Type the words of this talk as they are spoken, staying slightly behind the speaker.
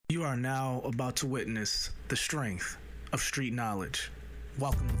You are now about to witness the strength of street knowledge.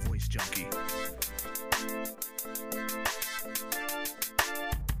 Welcome to Voice Junkie.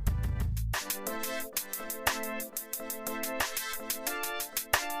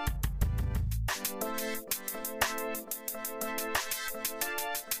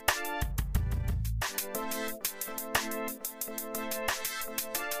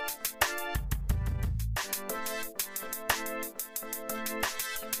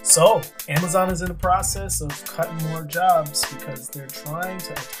 So, Amazon is in the process of cutting more jobs because they're trying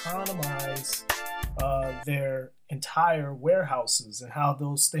to autonomize their entire warehouses and how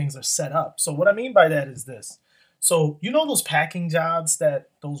those things are set up. So, what I mean by that is this. So, you know those packing jobs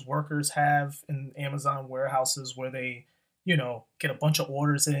that those workers have in Amazon warehouses where they, get a bunch of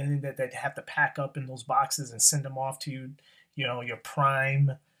orders in that they have to pack up in those boxes and send them off to you, your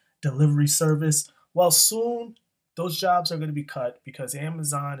Prime delivery service? Well, soon those jobs are going to be cut because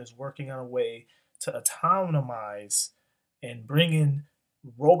Amazon is working on a way to autonomize and bring in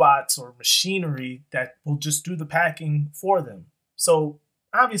robots or machinery that will just do the packing for them. So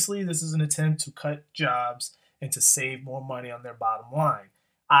obviously, this is an attempt to cut jobs and to save more money on their bottom line,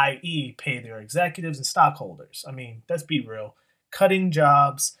 i.e., pay their executives and stockholders. I mean, let's be real. Cutting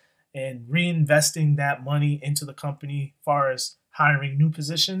jobs and reinvesting that money into the company, as far as hiring new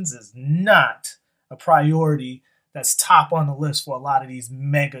positions, is not a priority that's top on the list for a lot of these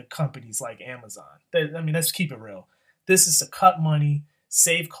mega companies like Amazon. Let's keep it real. This is to cut money,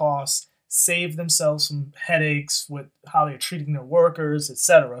 save costs, save themselves some headaches with how they're treating their workers,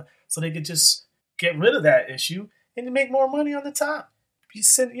 etc., so they could just get rid of that issue and make more money on the top. You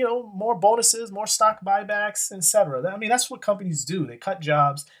send, more bonuses, more stock buybacks, etc. That's what companies do. They cut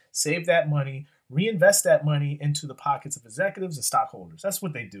jobs, save that money, reinvest that money into the pockets of executives and stockholders. That's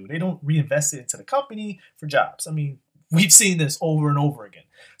what they do. They don't reinvest it into the company for jobs. We've seen this over and over again.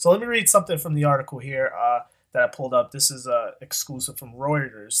 So let me read something from the article here that I pulled up. This is exclusive from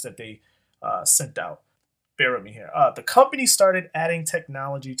Reuters that they sent out. Bear with me here. The company started adding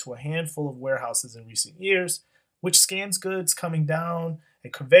technology to a handful of warehouses in recent years, which scans goods coming down a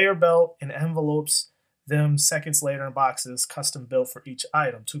conveyor belt and envelopes them seconds later in boxes custom built for each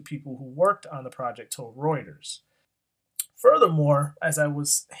item. Two people who worked on the project told Reuters. Furthermore, as I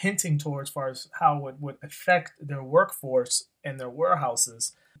was hinting towards as far as how it would affect their workforce and their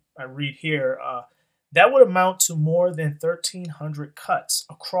warehouses, I read here, that would amount to more than 1,300 cuts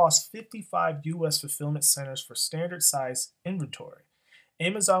across 55 U.S. fulfillment centers for standard size inventory.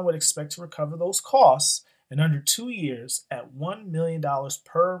 Amazon would expect to recover those costs in under 2 years at $1 million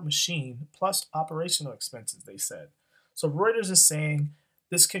per machine plus operational expenses, they said. So Reuters is saying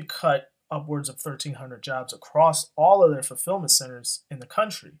this could cut upwards of 1,300 jobs across all of their fulfillment centers in the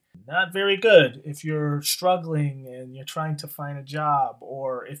country. Not very good if you're struggling and you're trying to find a job,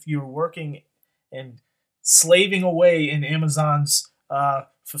 or if you're working and slaving away in Amazon's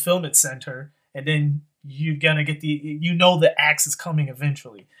fulfillment center, and then you're going to get the axe is coming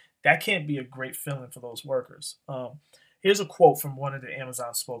eventually. That can't be a great feeling for those workers. Here's a quote from one of the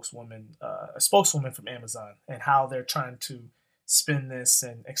Amazon spokeswomen, a spokeswoman from Amazon, and how they're trying to spin this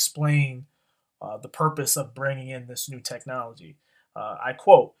and explain the purpose of bringing in this new technology. I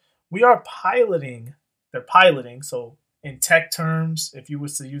quote, they're piloting. So in tech terms, if you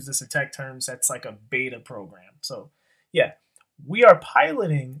was to use this in tech terms, that's like a beta program. So yeah, we are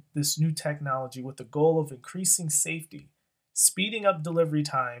piloting this new technology with the goal of increasing safety, speeding up delivery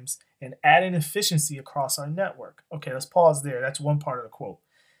times, and adding efficiency across our network. Okay, let's pause there. That's one part of the quote.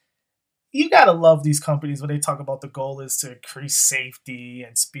 You gotta love these companies when they talk about the goal is to increase safety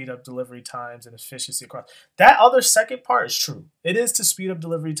and speed up delivery times and efficiency across. That other second part is true. It is to speed up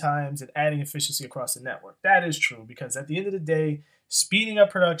delivery times and adding efficiency across the network. That is true, because at the end of the day, speeding up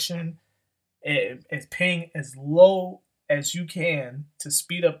production and paying as low as you can to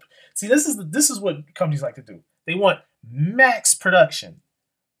speed up. See, this is what companies like to do. They want max production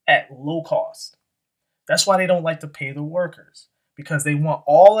at low cost. That's why they don't like to pay the workers, because they want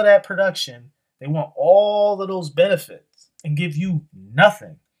all of that production. They want all of those benefits and give you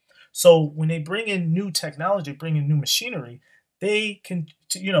nothing. So when they bring in new technology, bring in new machinery, they can,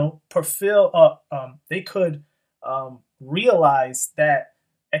 they could realize that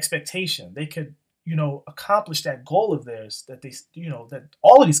expectation. They could, accomplish that goal of theirs that that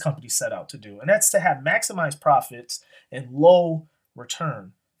all of these companies set out to do. And that's to have maximized profits and low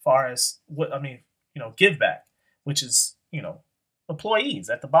return, far as give back, which is, employees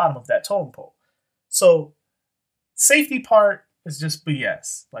at the bottom of that totem pole. So safety part is just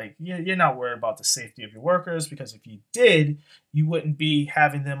BS. Like, you're not worried about the safety of your workers, because if you did, you wouldn't be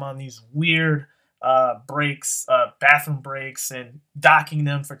having them on these weird breaks, bathroom breaks, and docking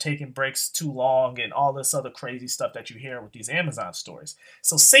them for taking breaks too long, and all this other crazy stuff that you hear with these Amazon stores.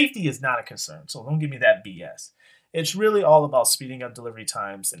 So safety is not a concern. So don't give me that BS. It's really all about speeding up delivery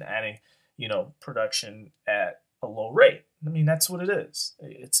times and adding, production at a low rate. I mean, that's what it is.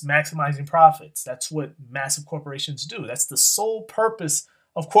 It's maximizing profits. That's what massive corporations do. That's the sole purpose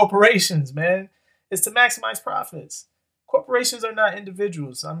of corporations, man, is to maximize profits. Corporations are not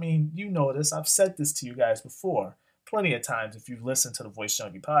individuals. I mean, you know this. I've said this to you guys before plenty of times if you've listened to the Voice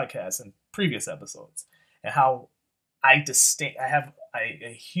Junkie podcast and previous episodes, and how I have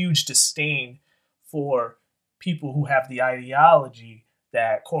a huge disdain for people who have the ideology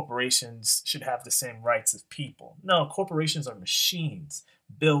that corporations should have the same rights as people. No, corporations are machines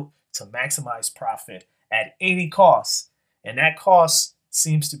built to maximize profit at any cost. And that cost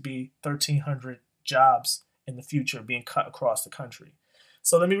seems to be 1,300 jobs in the future being cut across the country.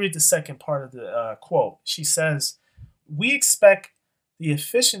 So let me read the second part of the quote. She says, "We expect the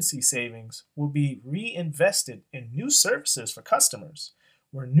efficiency savings will be reinvested in new services for customers,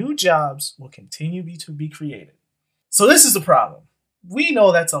 where new jobs will continue to be created." So this is the problem. We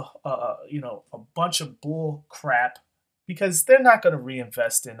know that's a bunch of bull crap, because they're not going to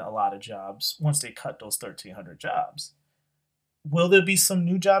reinvest in a lot of jobs once they cut those 1,300 jobs. Will there be some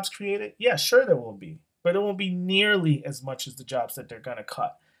new jobs created? Yeah, sure there will be, but it won't be nearly as much as the jobs that they're going to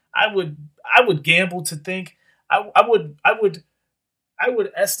cut. I would gamble to think I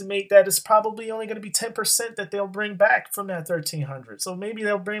would estimate that it's probably only going to be 10% that they'll bring back from that 1,300. So maybe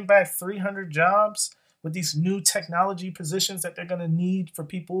they'll bring back 300 jobs with these new technology positions that they're going to need for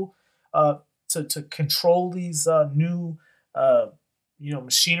people to control these new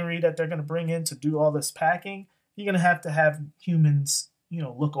machinery that they're going to bring in to do all this packing. You're going to have humans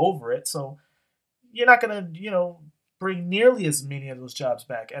look over it. So you're not going to bring nearly as many of those jobs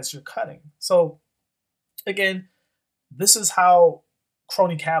back as you're cutting. So again, this is how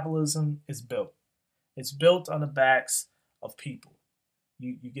crony capitalism is built. It's built on the backs of people.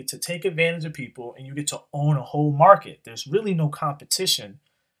 You get to take advantage of people, and you get to own a whole market. There's really no competition.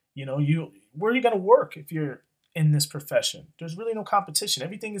 Where are you going to work if you're in this profession? There's really no competition.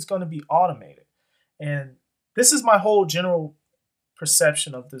 Everything is going to be automated. And this is my whole general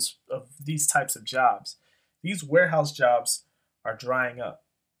perception of these types of jobs. These warehouse jobs are drying up.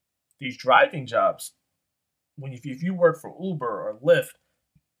 These driving jobs, if you work for Uber or Lyft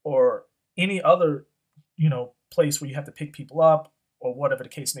or any other place where you have to pick people up or whatever the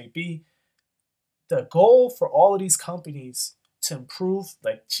case may be, the goal for all of these companies to improve,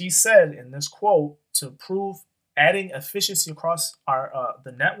 like she said in this quote, to improve adding efficiency across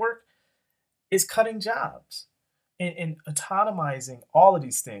the network is cutting jobs and autonomizing all of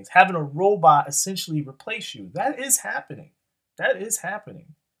these things, having a robot essentially replace you. That is happening.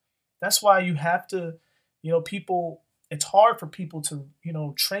 That's why you have to, it's hard for people to,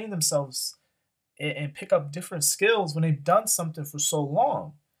 train themselves and pick up different skills when they've done something for so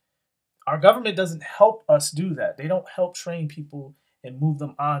long. Our government doesn't help us do that. They don't help train people and move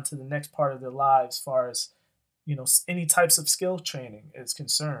them on to the next part of their lives as far as, any types of skill training is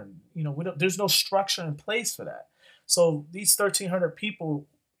concerned. There's no structure in place for that. So these 1,300 people,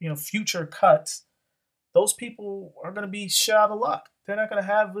 future cuts, those people are going to be shit out of luck. They're not going to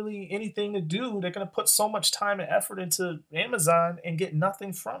have really anything to do. They're going to put so much time and effort into Amazon and get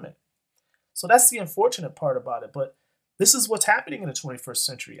nothing from it. So that's the unfortunate part about it. But this is what's happening in the 21st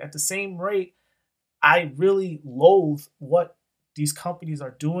century. At the same rate, I really loathe what these companies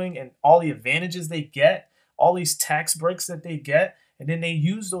are doing and all the advantages they get, all these tax breaks that they get, and then they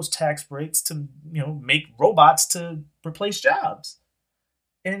use those tax breaks to, make robots to replace jobs.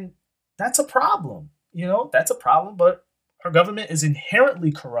 And that's a problem. That's a problem, but our government is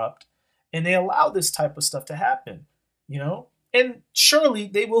inherently corrupt, and they allow this type of stuff to happen, and surely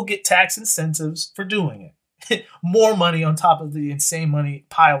they will get tax incentives for doing it. More money on top of the insane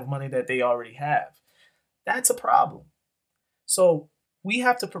pile of money that they already have. That's a problem. So we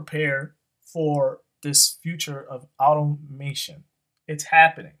have to prepare for this future of automation. It's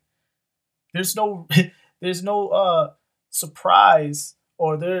happening. There's no surprise,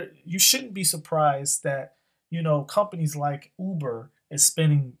 or you shouldn't be surprised that companies like Uber is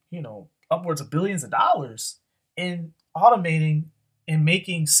spending upwards of billions of dollars in automating and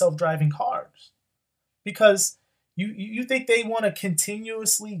making self-driving cars, because you think they want to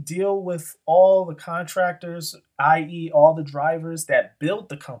continuously deal with all the contractors, i.e. all the drivers that build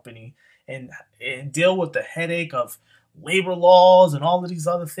the company, and deal with the headache of labor laws and all of these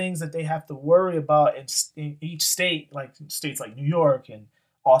other things that they have to worry about in each state, like states like New York and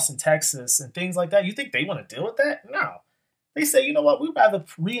Austin, Texas, and things like that. You think they want to deal with that? No. They say, you know what, we'd rather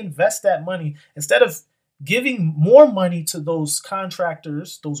reinvest that money instead of giving more money to those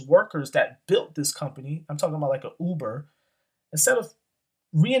contractors, those workers that built this company. I'm talking about like an Uber. Instead of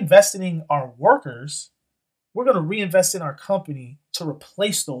reinvesting in our workers, we're going to reinvest in our company to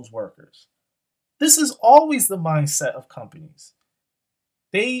replace those workers. This is always the mindset of companies.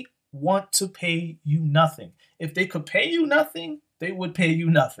 They want to pay you nothing. If they could pay you nothing, they would pay you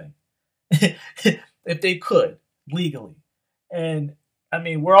nothing. If they could, legally. And I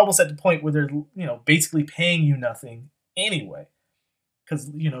mean, we're almost at the point where they're, basically paying you nothing anyway.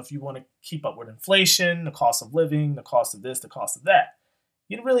 Because, if you want to keep up with inflation, the cost of living, the cost of this, the cost of that,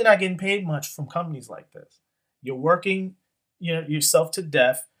 you're really not getting paid much from companies like this. You're working, yourself to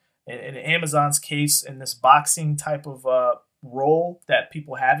death. In Amazon's case, in this boxing type of role that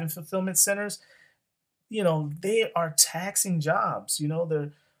people have in fulfillment centers, they are taxing jobs.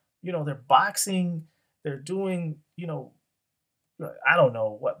 They're boxing, they're doing, I don't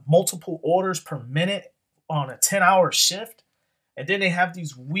know what, multiple orders per minute on a 10-hour shift. And then they have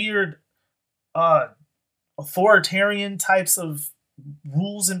these weird authoritarian types of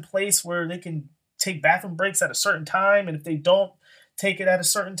rules in place where they can take bathroom breaks at a certain time. And if they don't take it at a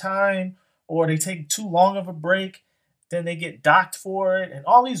certain time, or they take too long of a break, then they get docked for it. And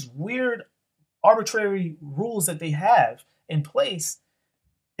all these weird arbitrary rules that they have in place,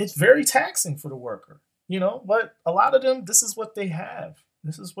 it's very taxing for the worker, but a lot of them, this is what they have.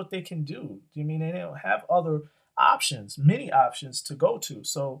 This is what they can do. I mean, they don't have other options, many options to go to.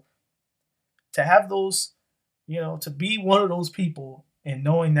 So to have those, to be one of those people and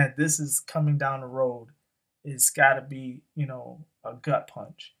knowing that this is coming down the road, it's got to be, a gut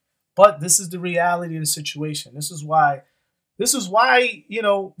punch. But this is the reality of the situation. This is why,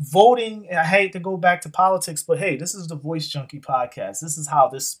 voting, I hate to go back to politics, but hey, this is the Voice Junkie podcast. This is how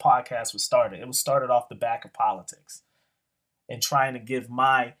this podcast was started. It was started off the back of politics and trying to give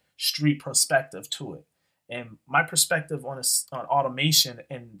my street perspective to it. And my perspective on automation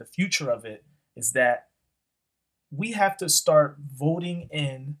and the future of it is that we have to start voting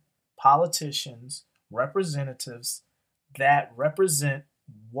in politicians, representatives that represent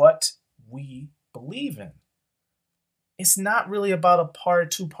what we believe in. It's not really about a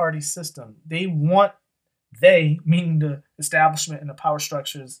two-party system. Meaning the establishment and the power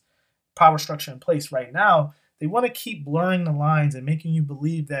structure in place right now, they want to keep blurring the lines and making you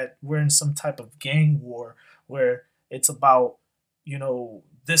believe that we're in some type of gang war where it's about,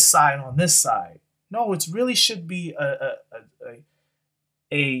 this side on this side. No, it really should be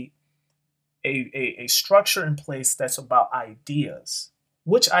a structure in place that's about ideas.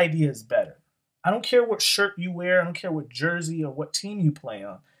 Which idea is better? I don't care what shirt you wear. I don't care what jersey or what team you play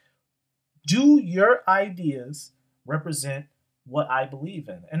on. Do your ideas represent what I believe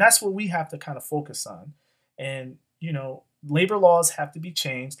in? And that's what we have to kind of focus on. And, labor laws have to be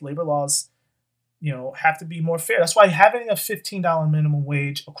changed. Labor laws, have to be more fair. That's why having a $15 minimum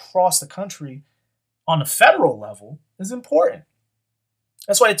wage across the country on the federal level is important.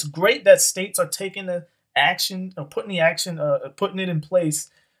 That's why it's great that states are taking the action or putting it in place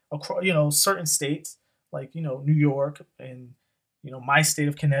across, certain states like, New York and, my state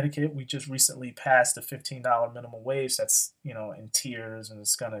of Connecticut. We just recently passed the $15 minimum wage. That's, in tiers, and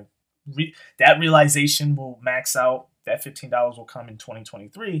it's going to, that realization will max out. That $15 will come in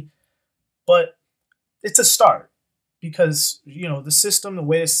 2023. But it's a start because, the system, the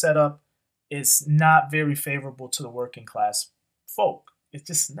way it's set up, is not very favorable to the working class folk. It's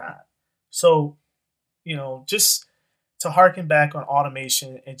just not. So, just to harken back on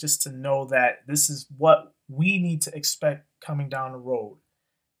automation and just to know that this is what we need to expect coming down the road,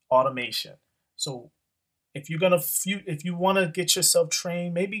 automation. So if you want to get yourself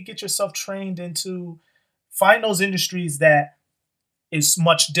trained, maybe get yourself trained into, find those industries that is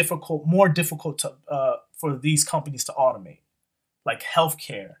more difficult to for these companies to automate, like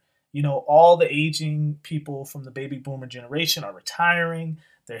healthcare. All the aging people from the baby boomer generation are retiring.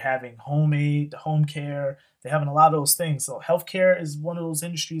 They're having home care. They're having a lot of those things. So healthcare is one of those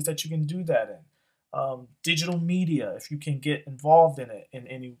industries that you can do that in. Digital media, if you can get involved in it in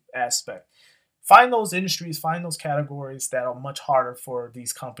any aspect. Find those industries, find those categories that are much harder for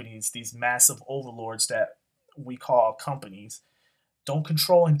these companies, these massive overlords that we call companies, don't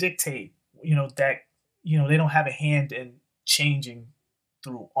control and dictate, they don't have a hand in changing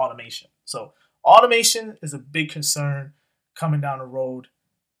through automation. So automation is a big concern coming down the road.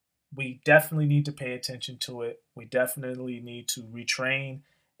 We definitely need to pay attention to it. We definitely need to retrain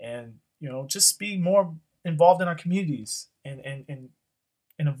and, just be more involved in our communities and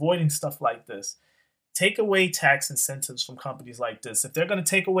avoiding stuff like this. Take away tax incentives from companies like this. If they're going to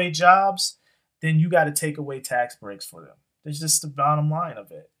take away jobs, then you got to take away tax breaks for them. It's just the bottom line of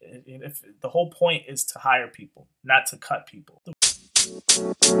it. If the whole point is to hire people, not to cut people.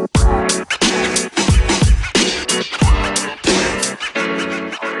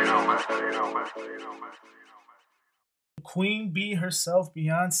 Queen Bee herself,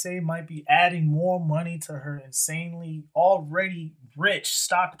 Beyonce, might be adding more money to her insanely already rich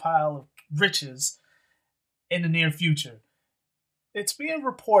stockpile of riches in the near future. It's being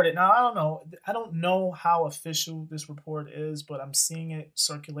reported. Now, I don't know how official this report is, but I'm seeing it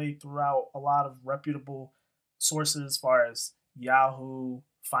circulate throughout a lot of reputable sources as far as Yahoo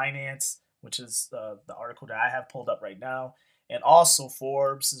Finance, which is the article that I have pulled up right now. And also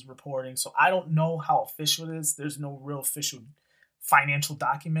Forbes is reporting. So I don't know how official it is. There's no real official financial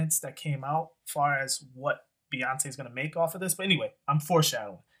documents that came out as far as what Beyonce is going to make off of this. But anyway, I'm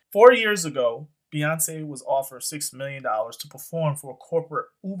foreshadowing. 4 years ago, Beyonce was offered $6 million to perform for a corporate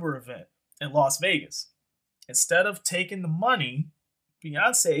Uber event in Las Vegas. Instead of taking the money,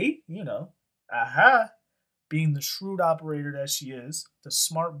 Beyonce, being the shrewd operator that she is, the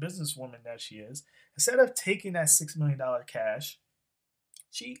smart businesswoman that she is, instead of taking that $6 million cash,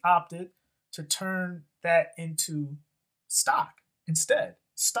 she opted to turn that into stock instead.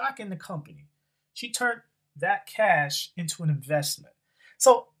 Stock in the company. She turned that cash into an investment.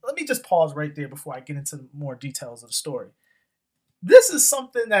 So let me just pause right there before I get into more details of the story. This is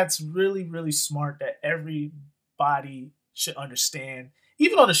something that's really, really smart that everybody should understand,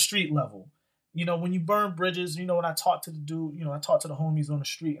 even on the street level. When you burn bridges, when I talk to the dude, I talk to the homies on the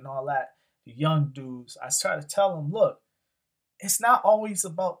street and all that, the young dudes, I try to tell them, look, it's not always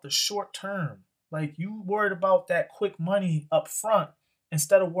about the short term. Like, you worried about that quick money up front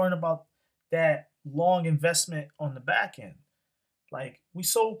instead of worrying about that long investment on the back end. Like, we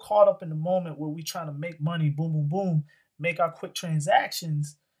so caught up in the moment where we trying to make money, boom, boom, boom, make our quick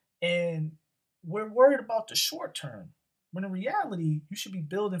transactions, and we're worried about the short term. When in reality, you should be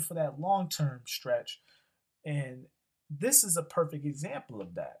building for that long-term stretch. And this is a perfect example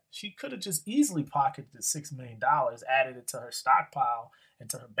of that. She could have just easily pocketed the $6 million, added it to her stockpile and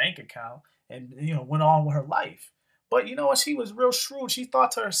to her bank account, and went on with her life. But you know what? She was real shrewd. She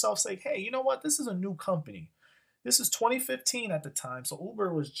thought to herself, like, hey, you know what? This is a new company. This is 2015 at the time, so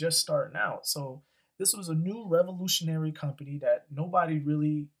Uber was just starting out. So this was a new revolutionary company that nobody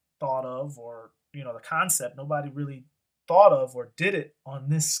really thought of, or, the concept, nobody really thought of or did it on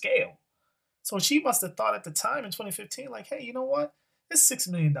this scale. So she must have thought at the time in 2015, like, hey, you know what? It's $6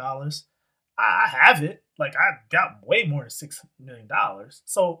 million. I have it. Like, I got way more than $6 million.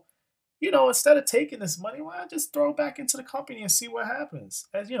 So, instead of taking this money, why not just throw it back into the company and see what happens?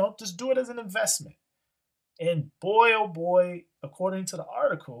 As just do it as an investment. And boy, oh boy, according to the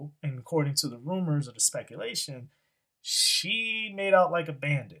article and according to the rumors or the speculation, she made out like a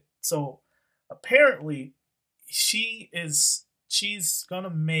bandit. So apparently she's going to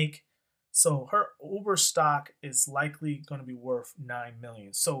make, so her Uber stock is likely going to be worth $9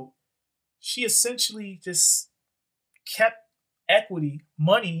 million. So she essentially just kept equity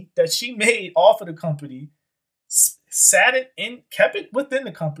money that she made off of the company, sat it in, kept it within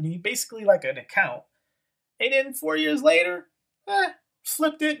the company, basically like an account. And then 4 years later,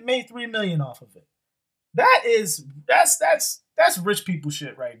 flipped it, made $3 million off of it. That's rich people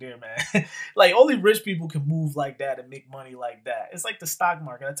shit right there, man. Like, only rich people can move like that and make money like that. It's like the stock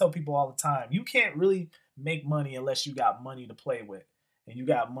market. I tell people all the time, you can't really make money unless you got money to play with and you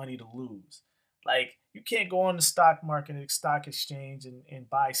got money to lose. Like, you can't go on the stock market and stock exchange and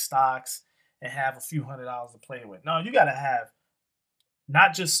buy stocks and have a few $100s to play with. No, you got to have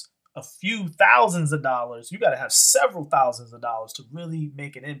not just a few thousands of dollars. You got to have several thousands of dollars to really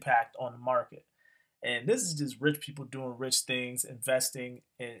make an impact on the market. And this is just rich people doing rich things, investing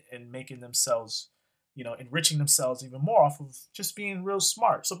and making themselves, enriching themselves even more off of just being real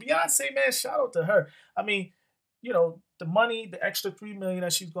smart. So Beyonce, man, shout out to her. I mean, the money, the extra $3 million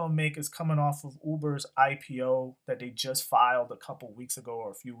that she's going to make is coming off of Uber's IPO that they just filed a couple weeks ago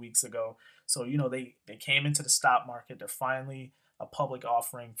or a few weeks ago. So, they came into the stock market. They're finally a public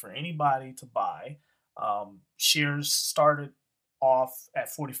offering for anybody to buy. Shares started off at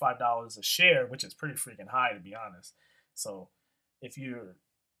 $45 a share, which is pretty freaking high, to be honest. So if you're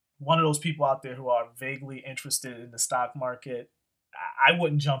one of those people out there who are vaguely interested in the stock market, I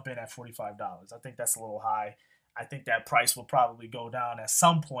wouldn't jump in at $45. I think that's a little high. I think that price will probably go down at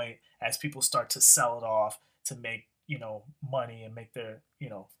some point as people start to sell it off to make, money and make their,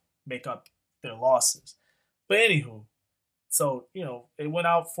 make up their losses. But anywho, so, it went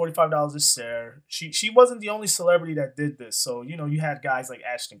out $45 a share. She wasn't the only celebrity that did this. So, you had guys like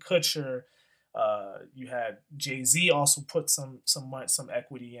Ashton Kutcher, You had Jay-Z also put some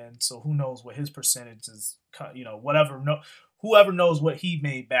equity in, so who knows what his percentage is, whoever knows what he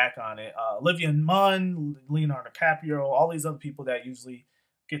made back on it. Olivia Munn, Leonardo DiCaprio, all these other people that usually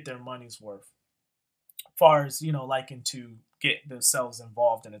get their money's worth. As far as, liking to get themselves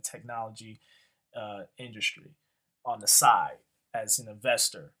involved in the technology industry on the side as an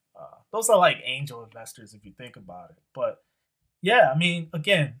investor. Those are like angel investors if you think about it. But yeah, I mean,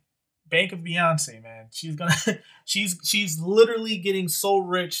 again, Bank of Beyonce, man. She's literally getting so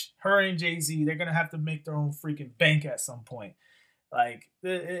rich. Her and Jay-Z, they're gonna have to make their own freaking bank at some point. Like,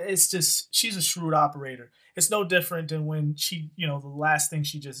 it's just, she's a shrewd operator. It's no different than when she, the last thing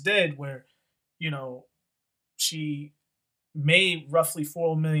she just did, where, she made roughly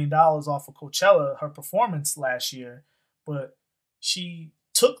 $4 million off of Coachella, her performance last year, but she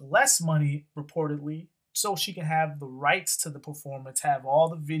took less money reportedly so she can have the rights to the performance, have all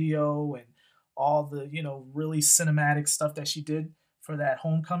the video and all the, really cinematic stuff that she did for that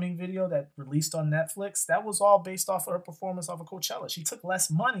Homecoming video that released on Netflix. That was all based off of her performance off of Coachella. She took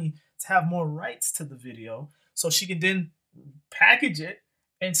less money to have more rights to the video so she could then package it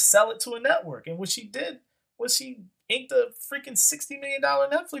and sell it to a network. And what she did was she inked a freaking $60 million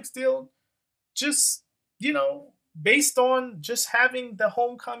Netflix deal just, based on just having the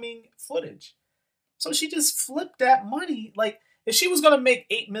Homecoming footage. So she just flipped that money. Like, if she was going to make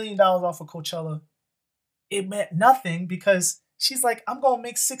 $8 million off of Coachella, it meant nothing because she's like, I'm going to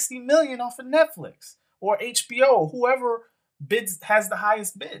make $60 million off of Netflix or HBO, whoever has the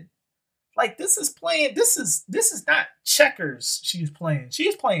highest bid. Like, this is not checkers she's playing.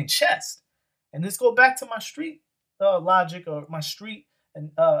 She's playing chess. And this go back to my street logic, or my street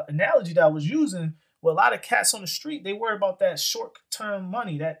analogy that I was using, where a lot of cats on the street, they worry about that short-term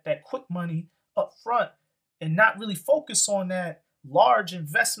money, that quick money up front, and not really focus on that large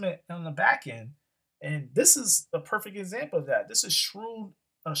investment on the back end. And this is a perfect example of that. This is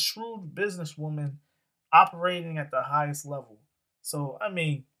a shrewd businesswoman operating at the highest level. So, I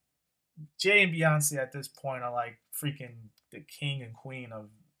mean, Jay and Beyonce at this point are like freaking the king and queen of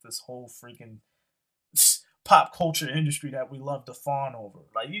this whole freaking pop culture industry that we love to fawn over.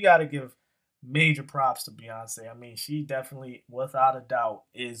 Like, you got to give major props to Beyonce. I mean, she definitely, without a doubt,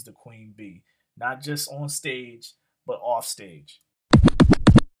 is the queen bee. Not just on stage, but off stage.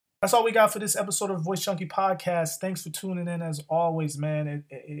 That's all we got for this episode of Voice Junkie Podcast. Thanks for tuning in as always, man.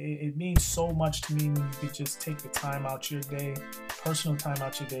 It means so much to me when you could just take the time out your day, personal time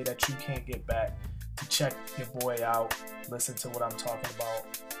out your day that you can't get back, to check your boy out, listen to what I'm talking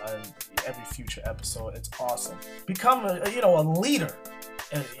about on every future episode. It's awesome. Become a leader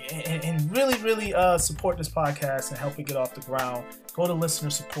and really support this podcast and help it get off the ground. Go to listener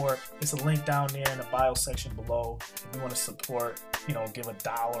support. There's a link down there in the bio section below. If you want to support, give $1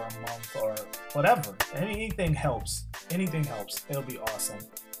 a month or whatever. Anything helps. Anything helps. It'll be awesome.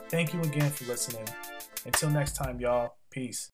 Thank you again for listening. Until next time, y'all. Peace.